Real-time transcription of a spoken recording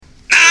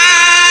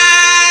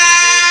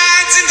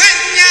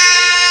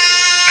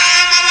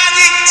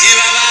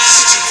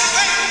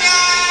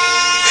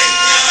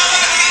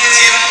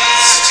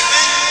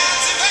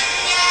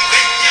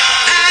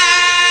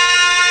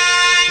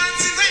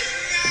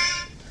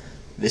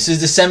This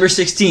is December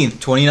 16th,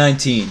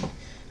 2019.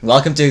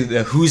 Welcome to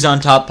the Who's on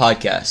Top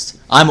podcast.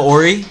 I'm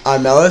Ori.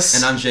 I'm Ellis.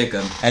 And I'm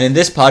Jacob. And in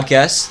this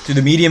podcast, through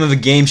the medium of a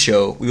game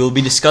show, we will be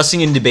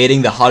discussing and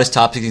debating the hottest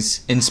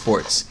topics in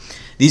sports.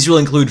 These will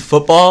include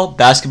football,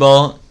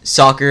 basketball,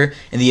 soccer,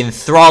 and the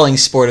enthralling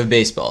sport of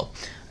baseball,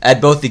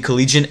 at both the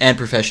collegiate and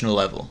professional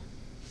level.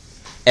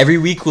 Every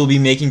week we'll be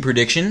making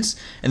predictions,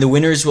 and the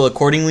winners will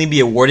accordingly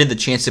be awarded the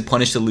chance to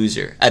punish the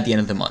loser at the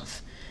end of the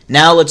month.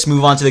 Now let's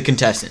move on to the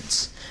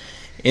contestants.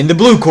 In the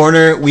blue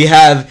corner, we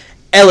have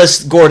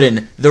Ellis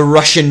Gordon, the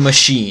Russian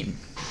machine.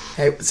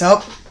 Hey, what's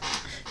up?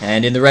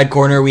 And in the red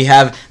corner, we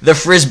have the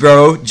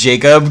Frisbro,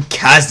 Jacob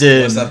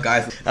Kasdan. What's up,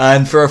 guys?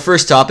 And for our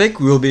first topic,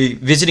 we will be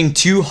visiting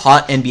two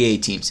hot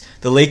NBA teams,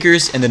 the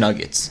Lakers and the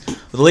Nuggets.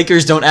 The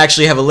Lakers don't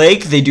actually have a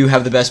lake. They do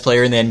have the best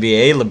player in the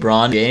NBA,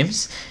 LeBron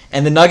James.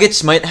 And the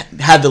Nuggets might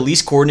have the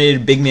least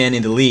coordinated big man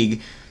in the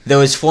league,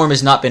 though his form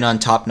has not been on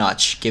top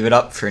notch. Give it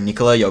up for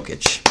Nikola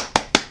Jokic.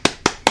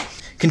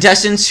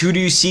 Contestants, who do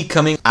you see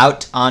coming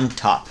out on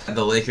top?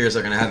 The Lakers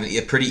are going to have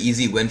a pretty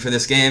easy win for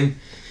this game.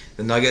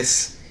 The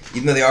Nuggets,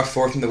 even though they are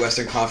fourth in the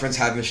Western Conference,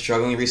 have been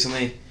struggling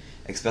recently,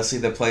 especially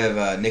the play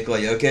of Nikola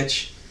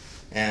Jokic.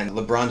 And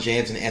LeBron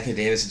James and Anthony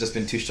Davis have just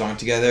been too strong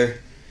together.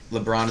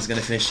 LeBron is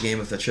going to finish the game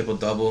with a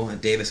triple-double, and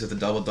Davis with a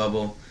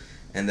double-double,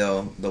 and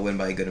they'll win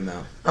by a good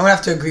amount. I'm going to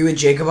have to agree with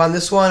Jacob on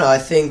this one. I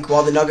think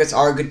while the Nuggets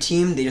are a good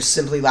team, they just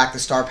simply lack the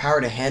star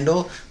power to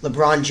handle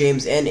LeBron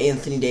James and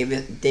Anthony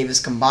Davis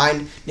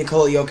combined.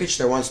 Nikola Jokic,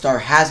 their one star,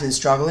 has been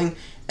struggling,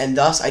 and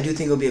thus I do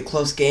think it will be a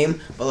close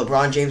game, but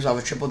LeBron James will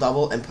have a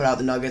triple-double and put out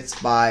the Nuggets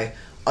by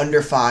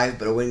under 5,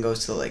 but a win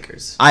goes to the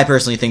Lakers. I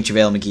personally think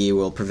JaVale McGee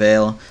will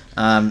prevail.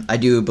 I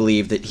do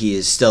believe that he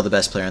is still the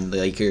best player on the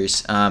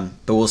Lakers, but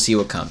we'll see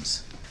what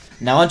comes.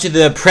 Now on to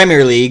the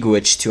Premier League,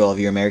 which to all of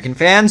you American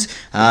fans,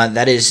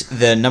 that is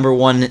the number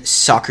one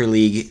soccer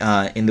league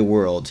in the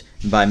world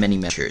by many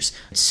measures.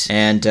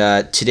 And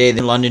today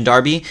the London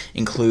Derby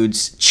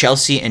includes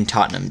Chelsea and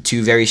Tottenham,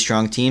 two very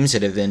strong teams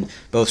that have been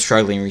both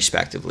struggling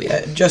respectively.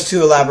 Just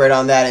to elaborate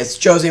on that,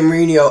 it's Jose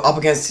Mourinho up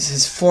against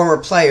his former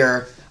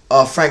player,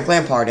 Frank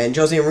Lampard, and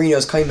Jose Mourinho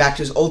is coming back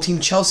to his old team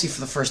Chelsea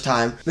for the first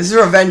time. This is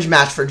a revenge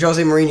match for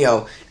Jose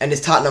Mourinho and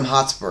his Tottenham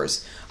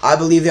Hotspurs. I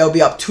believe they'll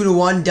be up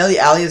 2-1. Dele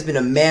Alli has been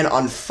a man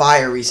on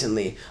fire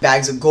recently.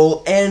 Bags a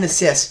goal and an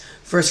assist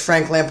for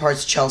Frank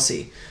Lampard's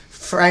Chelsea.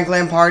 Frank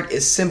Lampard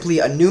is simply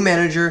a new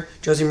manager.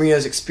 Jose Mourinho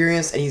is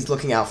experienced, and he's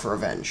looking out for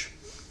revenge.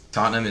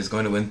 Tottenham is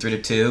going to win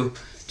 3-2.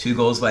 2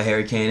 goals by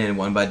Harry Kane and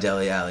 1 by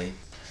Dele Alli.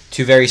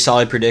 Two very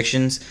solid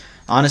predictions.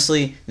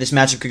 Honestly, this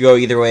matchup could go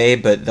either way,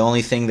 but the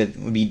only thing that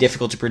would be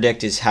difficult to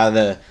predict is how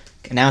the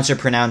announcer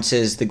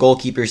pronounces the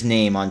goalkeeper's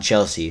name on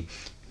Chelsea.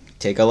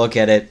 Take a look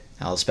at it.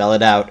 I'll spell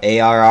it out.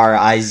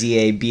 Arrizabalga.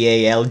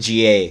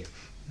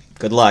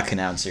 Good luck,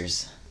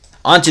 announcers.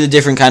 On to the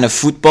different kind of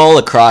football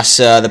across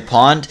the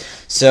pond.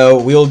 So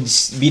we'll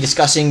be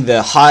discussing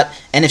the hot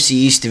NFC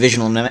East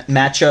divisional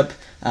matchup.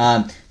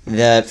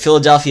 The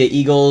Philadelphia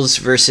Eagles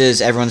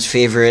versus everyone's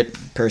favorite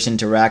person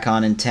to rack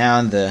on in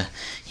town, the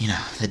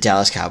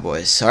Dallas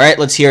Cowboys. All right,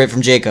 let's hear it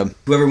from Jacob.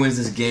 Whoever wins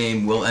this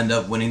game will end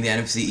up winning the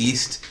NFC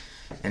East.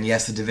 And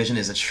yes, the division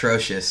is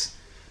atrocious.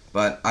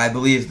 But I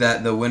believe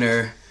that the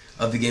winner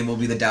of the game will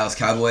be the Dallas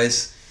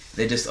Cowboys.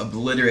 They just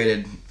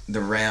obliterated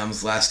the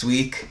Rams last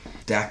week.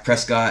 Dak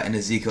Prescott and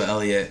Ezekiel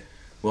Elliott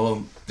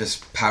will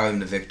just power them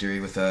to victory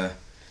with a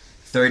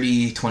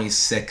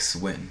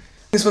 30-26 win.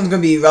 This one's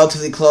going to be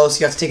relatively close.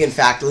 You have to take in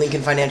fact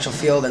Lincoln Financial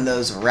Field and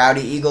those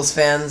rowdy Eagles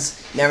fans.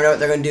 Never know what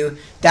they're going to do.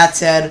 That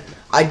said,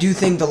 I do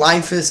think the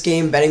line for this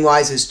game,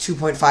 betting-wise, is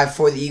 2.5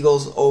 for the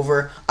Eagles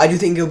over. I do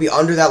think it'll be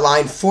under that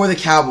line for the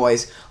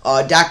Cowboys.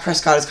 Dak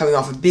Prescott is coming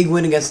off a big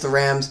win against the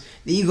Rams.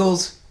 The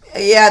Eagles,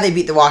 yeah, they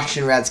beat the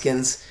Washington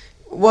Redskins.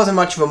 It wasn't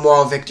much of a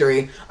moral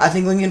victory. I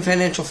think Lincoln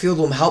Financial Field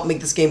will help make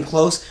this game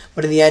close,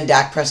 but in the end,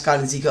 Dak Prescott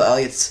and Ezekiel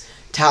Elliott's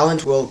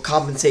talent will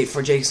compensate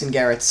for Jason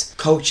Garrett's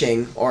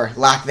coaching, or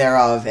lack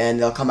thereof, and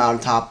they'll come out on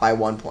top by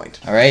 1 point.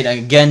 All right,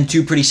 again,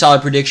 two pretty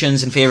solid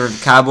predictions in favor of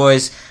the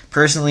Cowboys.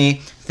 Personally,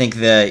 I think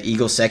the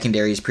Eagles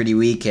secondary is pretty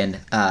weak, and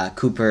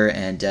Cooper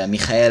and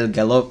Michael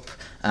Gallup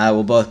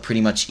will both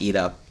pretty much eat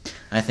up.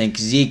 I think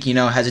Zeke,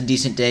 has a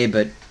decent day,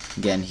 but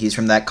again, he's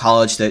from that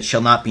college that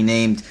shall not be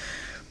named,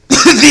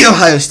 the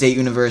Ohio State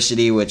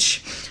University,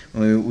 which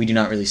we do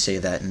not really say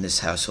that in this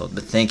household,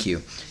 but thank you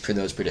for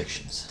those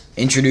predictions.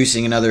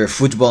 Introducing another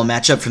football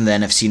matchup from the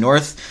NFC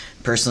North.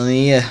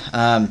 Personally,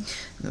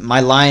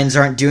 my Lions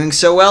aren't doing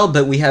so well,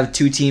 but we have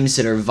two teams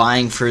that are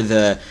vying for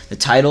the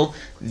title.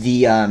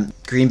 The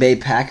Green Bay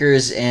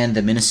Packers and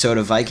the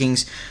Minnesota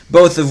Vikings,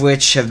 both of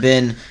which have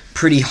been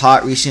pretty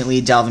hot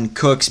recently. Dalvin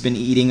Cook's been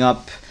eating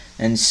up,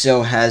 and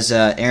so has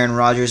Aaron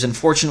Rodgers.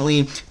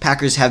 Unfortunately,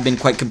 Packers have been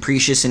quite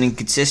capricious and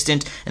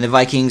inconsistent, and the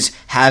Vikings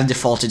have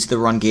defaulted to the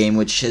run game,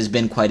 which has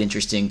been quite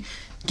interesting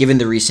given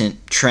the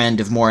recent trend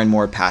of more and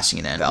more passing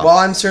in NFL. Well,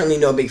 I'm certainly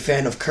no big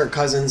fan of Kirk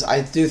Cousins.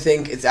 I do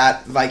think it's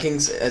at Viking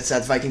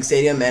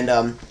Stadium,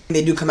 and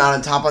they do come out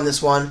on top on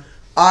this one.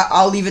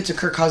 I'll leave it to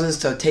Kirk Cousins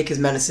to take his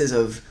menaces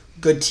of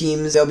good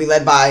teams. They'll be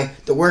led by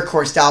the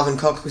workhorse Dalvin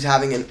Cook, who's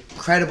having an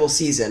incredible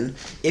season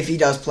if he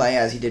does play,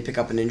 as he did pick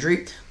up an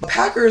injury. The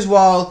Packers,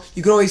 while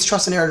you can always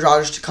trust in Aaron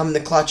Rodgers to come in the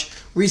clutch,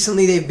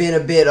 recently they've been a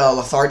bit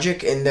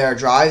lethargic in their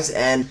drives,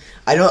 and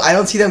I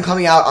don't see them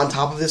coming out on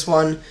top of this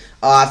one.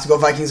 I have to go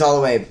Vikings all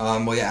the way.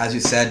 Well, yeah, as you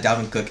said,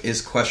 Dalvin Cook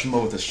is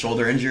questionable with a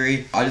shoulder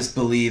injury. I just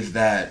believe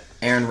that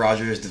Aaron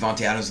Rodgers,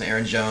 Devontae Adams, and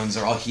Aaron Jones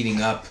are all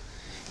heating up.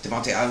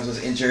 Devontae Adams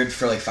was injured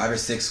for like 5 or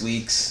 6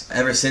 weeks.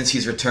 Ever since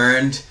he's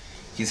returned,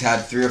 he's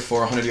had 3 or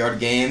 4 100-yard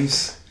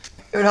games.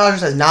 Aaron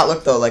Rodgers has not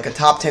looked, though, like a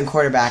top 10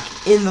 quarterback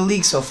in the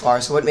league so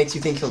far, so what makes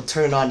you think he'll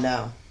turn it on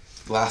now?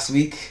 Last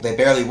week, they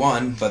barely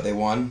won, but they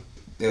won.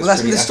 Well,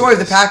 that's been the story of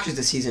the Packers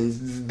this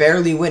season,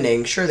 barely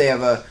winning. Sure, they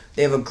have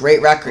a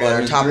great record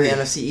and are top of the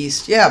NFC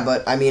East. Yeah,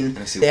 but I mean,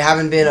 they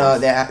haven't been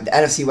the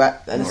NFC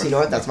West, NFC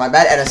North. That's my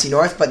bad, NFC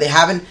North. But they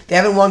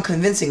haven't won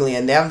convincingly,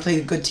 and they haven't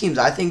played good teams.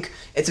 I think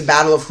it's a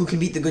battle of who can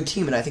beat the good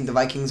team, and I think the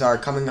Vikings are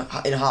coming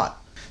in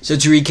hot. So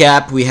to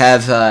recap, we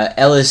have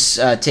Ellis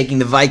taking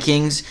the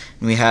Vikings,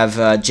 and we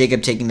have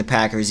Jacob taking the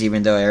Packers,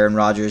 even though Aaron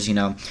Rodgers,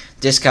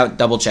 discount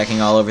double-checking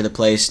all over the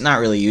place. Not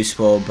really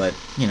useful, but,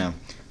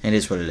 it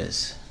is what it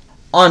is.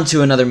 On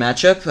to another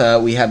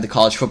matchup. We have the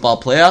college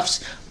football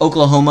playoffs.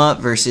 Oklahoma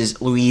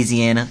versus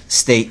Louisiana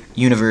State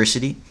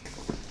University.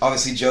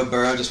 Obviously, Joe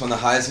Burrow just won the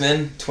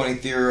Heisman.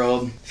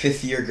 23-year-old,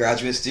 fifth-year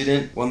graduate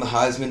student. Won the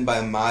Heisman by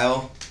a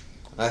mile.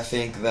 I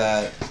think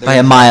that... By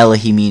a mile,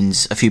 he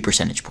means a few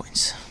percentage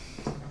points.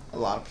 A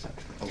lot of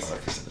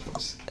percentage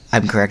points.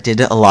 I'm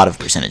corrected. A lot of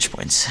percentage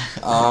points.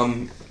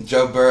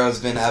 Joe Burrow's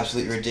been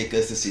absolutely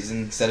ridiculous this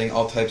season, setting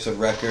all types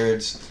of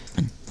records,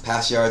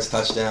 pass yards,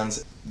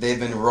 touchdowns. They've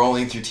been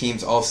rolling through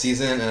teams all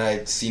season, and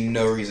I see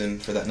no reason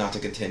for that not to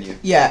continue.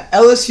 Yeah,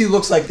 LSU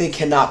looks like they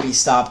cannot be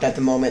stopped at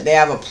the moment. They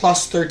have a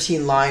plus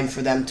 13 line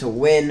for them to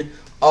win.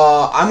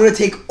 I'm going to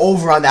take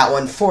over on that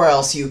one for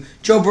LSU.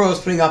 Joe Burrow is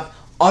putting up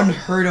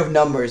unheard of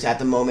numbers at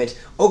the moment.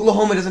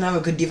 Oklahoma doesn't have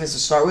a good defense to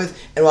start with,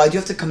 and while I do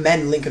have to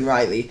commend Lincoln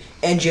Riley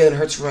and Jalen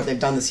Hurts for what they've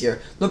done this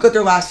year, look at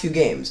their last few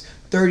games.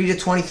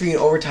 30-23 in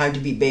overtime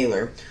to beat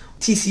Baylor.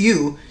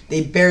 TCU,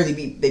 they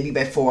beat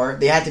by 4.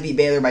 They had to beat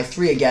Baylor by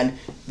 3 again.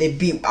 They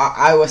beat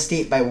Iowa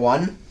State by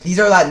 1. These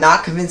are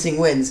not convincing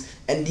wins,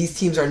 and these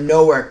teams are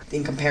nowhere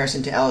in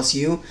comparison to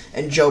LSU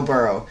and Joe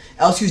Burrow.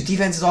 LSU's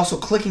defense is also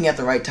clicking at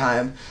the right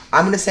time.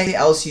 I'm going to say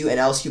LSU and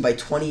LSU by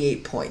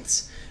 28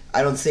 points.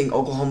 I don't think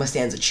Oklahoma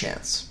stands a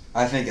chance.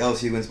 I think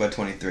LSU wins by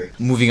 23.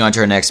 Moving on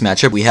to our next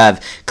matchup, we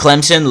have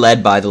Clemson,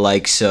 led by the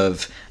likes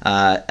of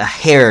a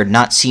hair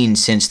not seen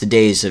since the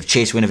days of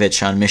Chase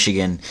Winovich on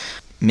Michigan,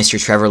 Mr.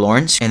 Trevor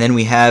Lawrence. And then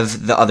we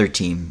have the other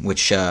team,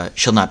 which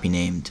shall not be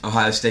named.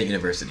 Ohio State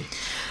University.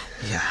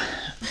 Yeah.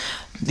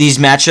 These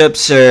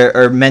matchups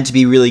are meant to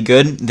be really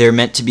good. They're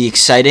meant to be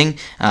exciting.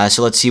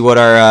 So let's see what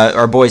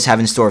our boys have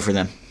in store for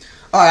them.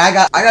 All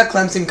right, I got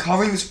Clemson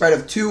covering the spread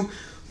of 2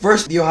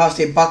 versus the Ohio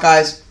State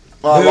Buckeyes.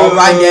 While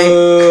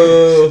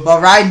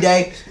Ryan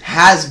Day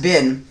has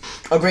been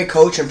a great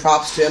coach, and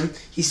props to him,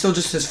 he's still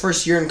just his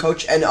first year in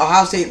coach, and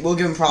Ohio State will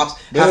give him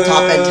props. Have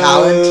top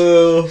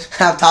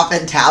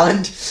end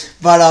talent.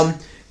 But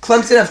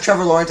Clemson have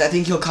Trevor Lawrence. I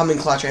think he'll come in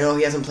clutch. I know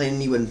he hasn't played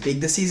anyone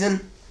big this season,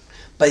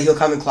 but he'll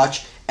come in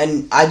clutch.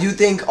 And I do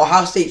think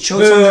Ohio State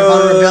showed some of their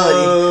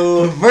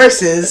vulnerability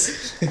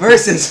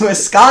versus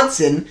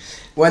Wisconsin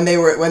when they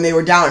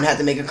were down and had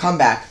to make a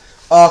comeback.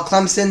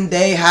 Clemson,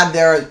 they had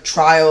their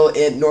trial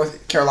in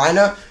North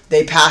Carolina.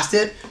 They passed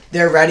it.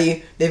 They're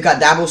ready. They've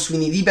got Dabo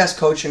Swinney, the best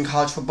coach in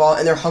college football,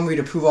 and they're hungry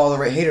to prove all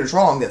the haters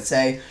wrong that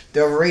say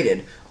they're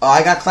overrated.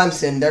 I got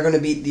Clemson. They're going to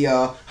beat the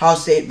Ohio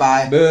State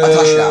by a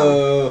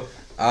touchdown.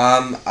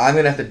 I'm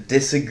going to have to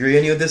disagree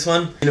on you with this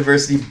one.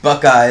 University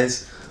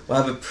Buckeyes will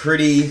have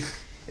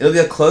it'll be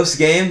a close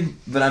game,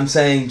 but I'm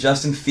saying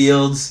Justin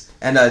Fields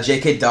and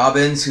J.K.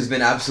 Dobbins, who's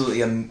been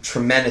absolutely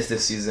tremendous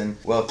this season,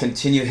 will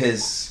continue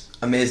his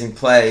amazing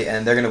play,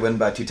 and they're going to win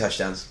by 2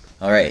 touchdowns.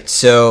 All right,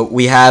 so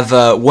we have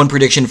one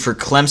prediction for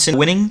Clemson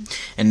winning,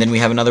 and then we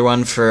have another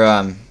one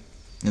for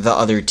the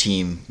other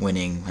team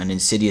winning. An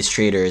insidious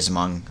traitor is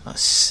among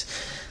us.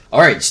 All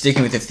right,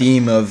 sticking with the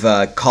theme of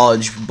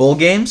college bowl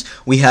games,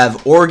 we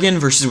have Oregon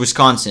versus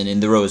Wisconsin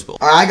in the Rose Bowl.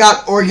 All right, I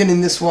got Oregon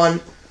in this one.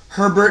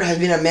 Herbert has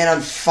been a man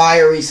on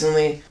fire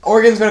recently.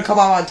 Oregon's going to come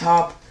out on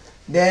top.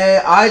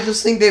 I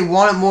just think they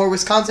want it more.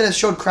 Wisconsin has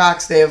showed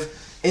cracks. They have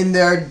in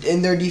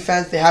their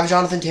defense. They have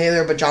Jonathan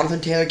Taylor, but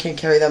Jonathan Taylor can't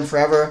carry them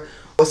forever.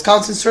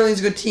 Wisconsin certainly is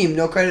a good team.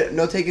 No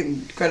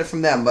taking credit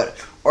from them, but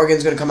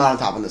Oregon's going to come out on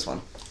top on this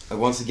one.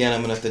 Once again,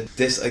 I'm going to have to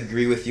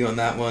disagree with you on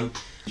that one.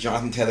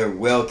 Jonathan Taylor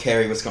will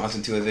carry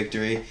Wisconsin to a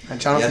victory.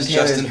 And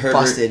Justin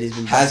Herbert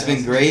has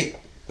been great,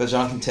 but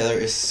Jonathan Taylor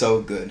is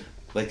so good.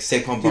 Like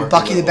Saquon Barkley.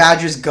 Bucky the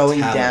Badger's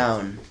going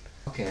down.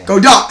 Okay. Go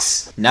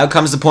Ducks! Now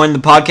comes the point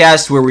in the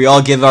podcast where we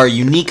all give our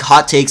unique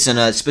hot takes on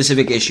a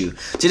specific issue.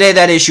 Today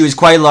that issue is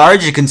quite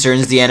large. It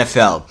concerns the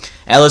NFL.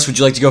 Ellis, would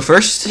you like to go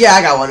first? Yeah,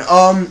 I got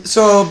one.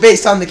 So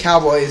based on the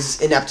Cowboys'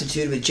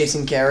 ineptitude with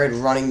Jason Garrett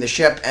running the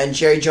ship and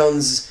Jerry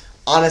Jones'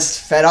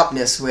 honest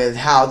fed-upness with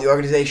how the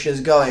organization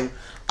is going,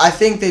 I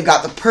think they've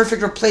got the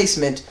perfect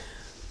replacement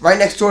right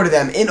next door to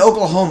them in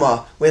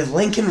Oklahoma with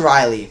Lincoln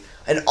Riley,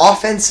 an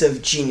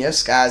offensive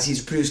genius, as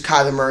he's produced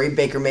Kyler Murray,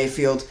 Baker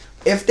Mayfield.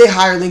 If they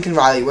hire Lincoln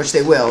Riley, which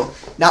they will,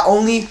 not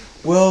only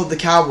will the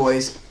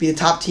Cowboys be the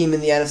top team in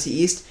the NFC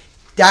East,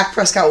 Dak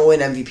Prescott will win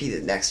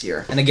MVP next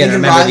year. And again,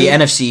 Lincoln remember, Riley, the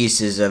NFC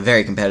East is a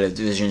very competitive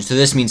division, so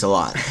this means a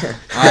lot.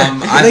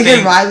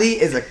 Lincoln Riley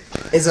is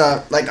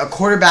a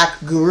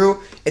quarterback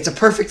guru. It's a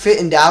perfect fit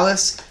in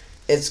Dallas.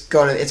 It's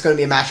gonna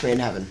be a match made in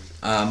heaven.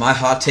 My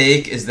hot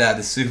take is that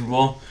the Super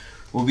Bowl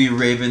will be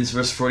Ravens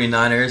versus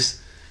 49ers,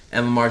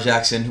 and Lamar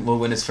Jackson will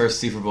win his first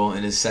Super Bowl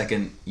in his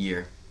second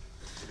year.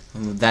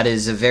 That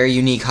is a very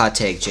unique hot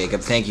take, Jacob.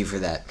 Thank you for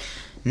that.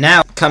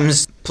 Now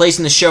comes place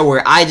in the show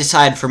where I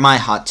decide for my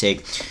hot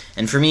take.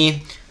 And for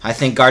me, I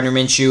think Gardner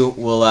Minshew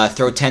will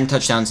throw 10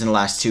 touchdowns in the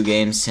last 2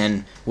 games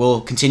and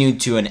will continue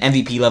to an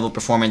MVP-level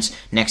performance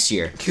next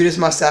year. Cutest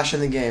mustache in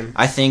the game.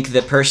 I think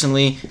that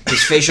personally,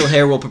 his facial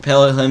hair will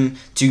propel him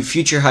to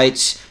future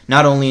heights,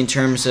 not only in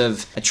terms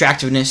of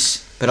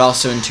attractiveness, but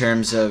also in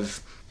terms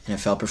of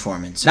NFL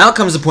performance. Now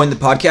comes the point in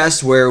the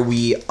podcast where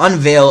we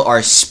unveil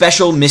our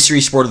special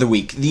mystery sport of the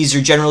week. These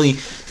are generally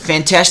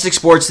fantastic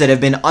sports that have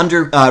been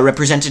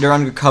underrepresented or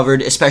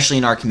undercovered, especially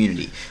in our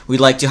community. We'd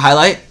like to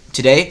highlight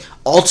today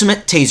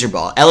Ultimate Taser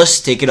Ball. Ellis,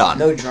 take it on.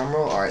 No drum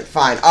roll? Alright,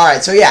 fine.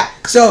 Alright, so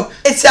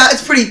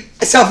it's pretty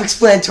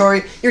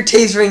self-explanatory. You're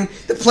tasering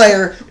the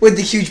player with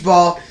the huge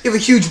ball. You have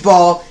a huge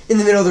ball in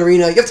the middle of the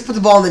arena. You have to put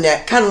the ball in the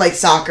net, kind of like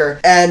soccer.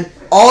 And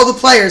all the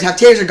players have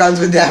taser guns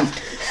with them.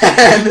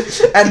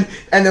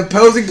 and the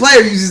opposing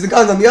player uses the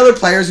guns on the other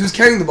players who's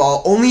carrying the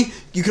ball.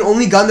 You can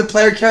only gun the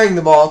player carrying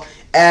the ball.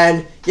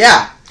 And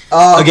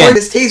again,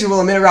 this taser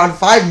will emit around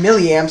 5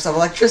 milliamps of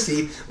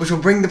electricity, which will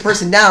bring the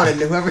person down, and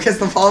whoever gets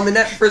the ball in the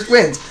net first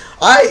wins.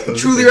 I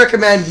truly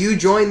recommend you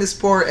join the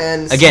sport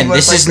and again,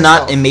 this is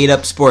not a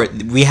made-up sport.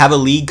 We have a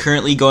league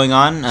currently going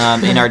on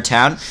in our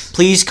town.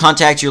 Please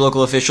contact your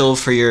local official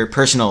for your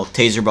personal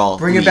taser ball.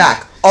 Bring it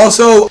back.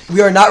 Also,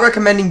 we are not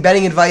recommending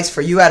betting advice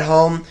for you at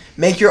home.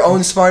 Make your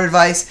own smart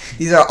advice.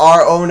 These are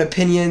our own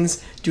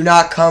opinions. Do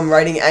not come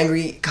writing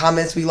angry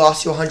comments. We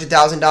lost you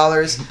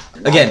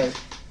 $100,000. Again,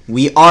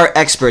 we are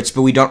experts,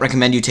 but we don't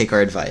recommend you take our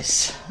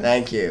advice.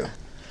 Thank you.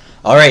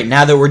 All right,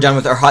 now that we're done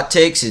with our hot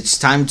takes, it's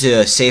time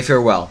to say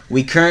farewell.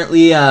 We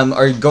currently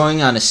are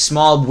going on a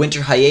small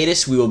winter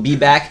hiatus. We will be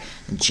back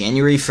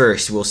January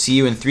 1st. We'll see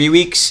you in 3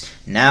 weeks.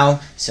 Now,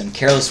 some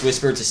Careless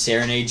Whisper to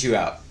serenade you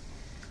out.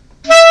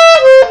 I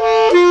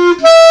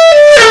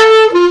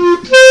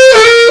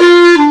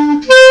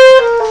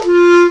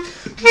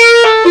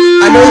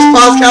know this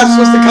podcast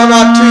was supposed to come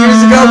out 2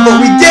 years ago,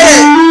 but we did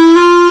it!